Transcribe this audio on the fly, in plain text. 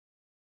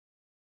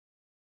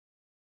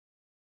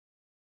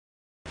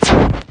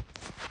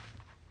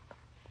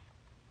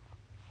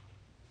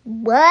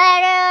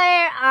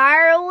What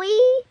are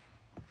we?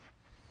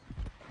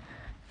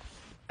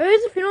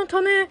 Guys, if you don't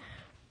tell me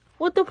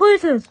what the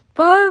place is.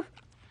 5,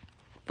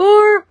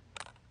 4,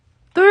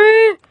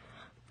 3.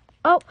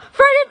 Oh,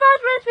 Freddy's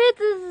Fazbear's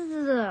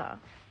Pizza!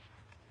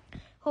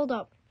 Hold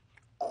up.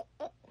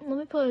 Let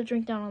me put a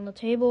drink down on the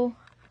table.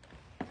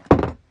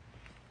 That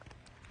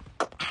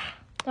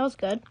was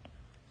good.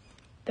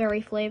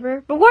 Berry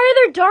flavor. But why are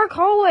there dark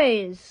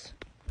hallways?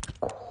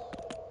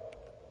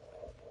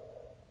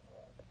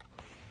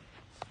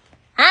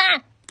 Huh?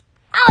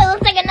 Oh, it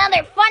looks like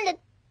another fun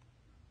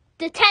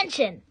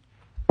detention.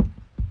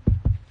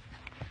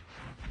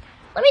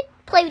 Let me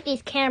play with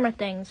these camera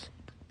things.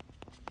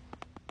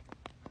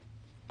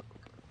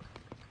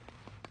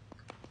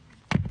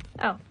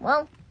 Oh,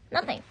 well,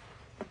 nothing.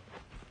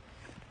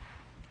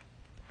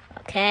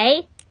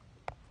 Okay.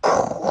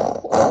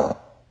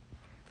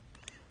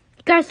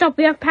 Guys, stop.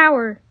 We have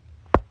power.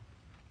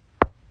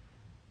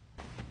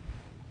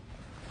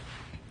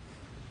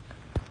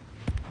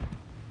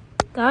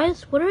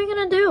 Guys, what are we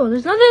gonna do?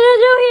 There's nothing to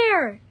do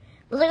here.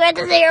 Looks like we have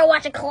to sit here and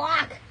watch a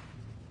clock.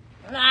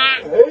 Ah.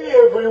 Hey,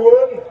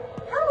 everyone.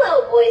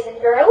 Hello, boys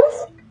and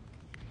girls.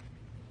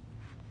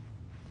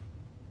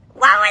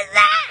 What was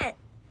that?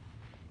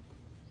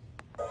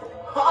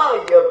 Hi,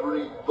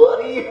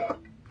 everybody.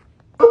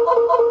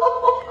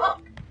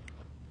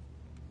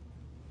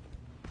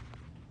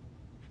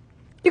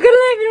 You're gonna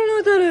laugh if you don't know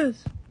what that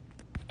is.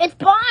 It's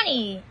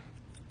Bonnie.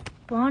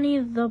 Bonnie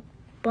the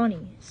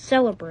Bunny.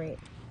 Celebrate.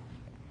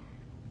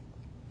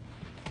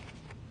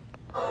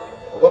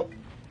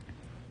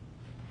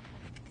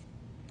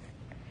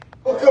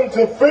 Welcome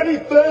to Freddy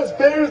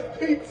Fazbear's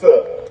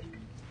Pizza.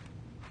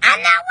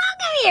 I'm not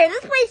welcome here.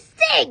 This place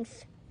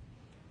stinks.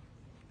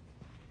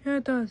 Yeah,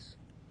 it does.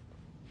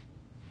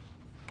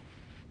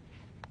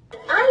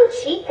 I'm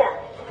Chica.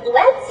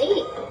 Let's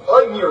eat.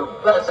 I'm your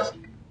best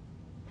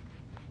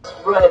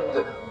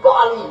friend,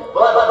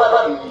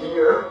 Bonnie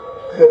here.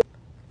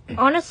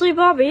 Honestly,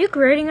 Bob, are you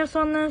grading us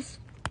on this?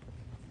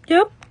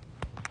 Yep.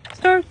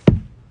 Start.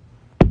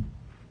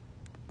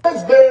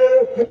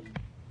 Fazbear.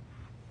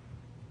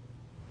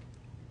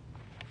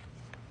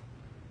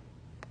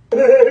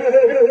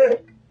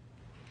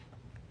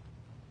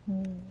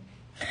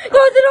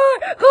 Close the door!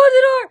 Close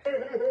the door!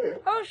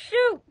 Oh,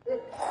 shoot!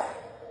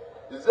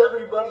 Is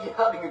everybody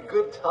having a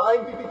good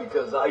time?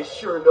 Because I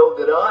sure know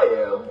that I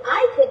am.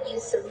 I could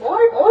use some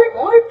more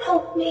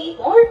help me,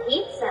 more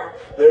pizza.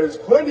 There's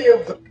plenty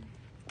of the...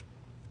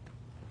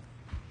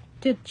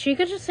 Did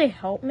Chica just say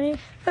help me?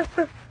 Get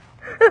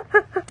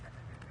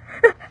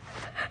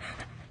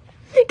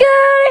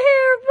out of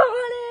here,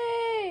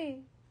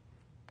 Bonnie!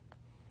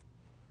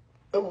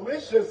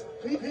 delicious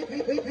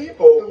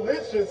people,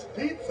 delicious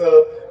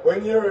pizza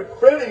when you're at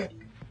Freddy's.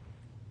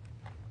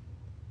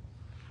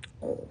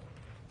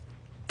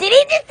 Did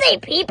he just say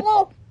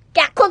people?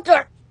 Yeah, close the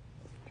door.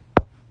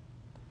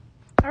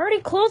 I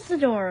already closed the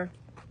door.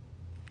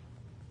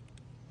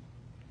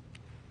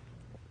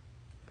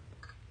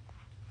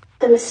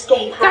 The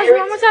mistake. Guys, we're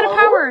almost out of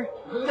power.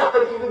 Not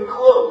even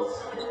close.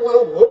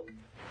 Well, what?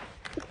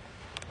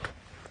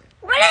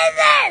 What is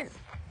this?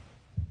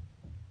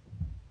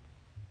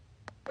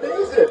 What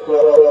is it,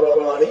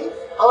 Bonnie?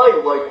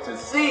 I like to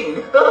sing.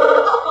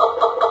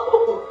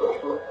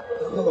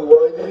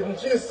 Why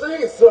didn't you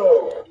say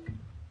so?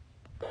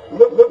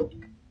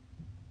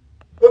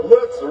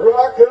 Let's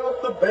rock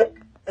out the band.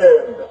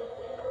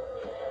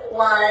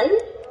 1,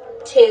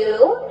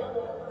 2,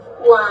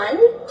 1,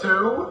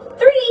 2,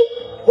 3.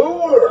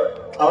 4.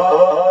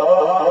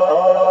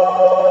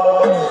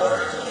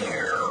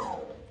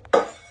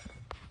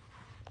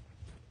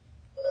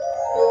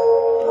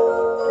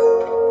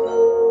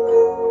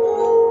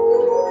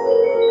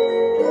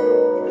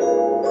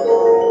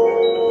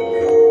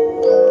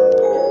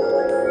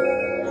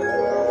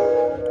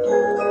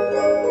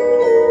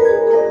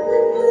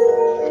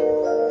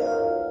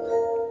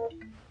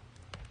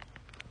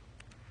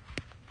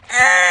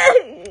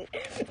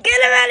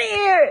 Get him out of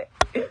here!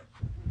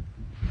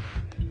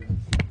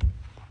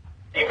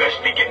 You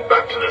best be getting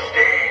back to the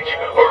stage,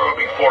 or it'll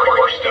be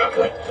forced to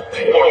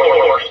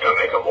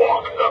make him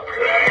walk the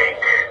plank.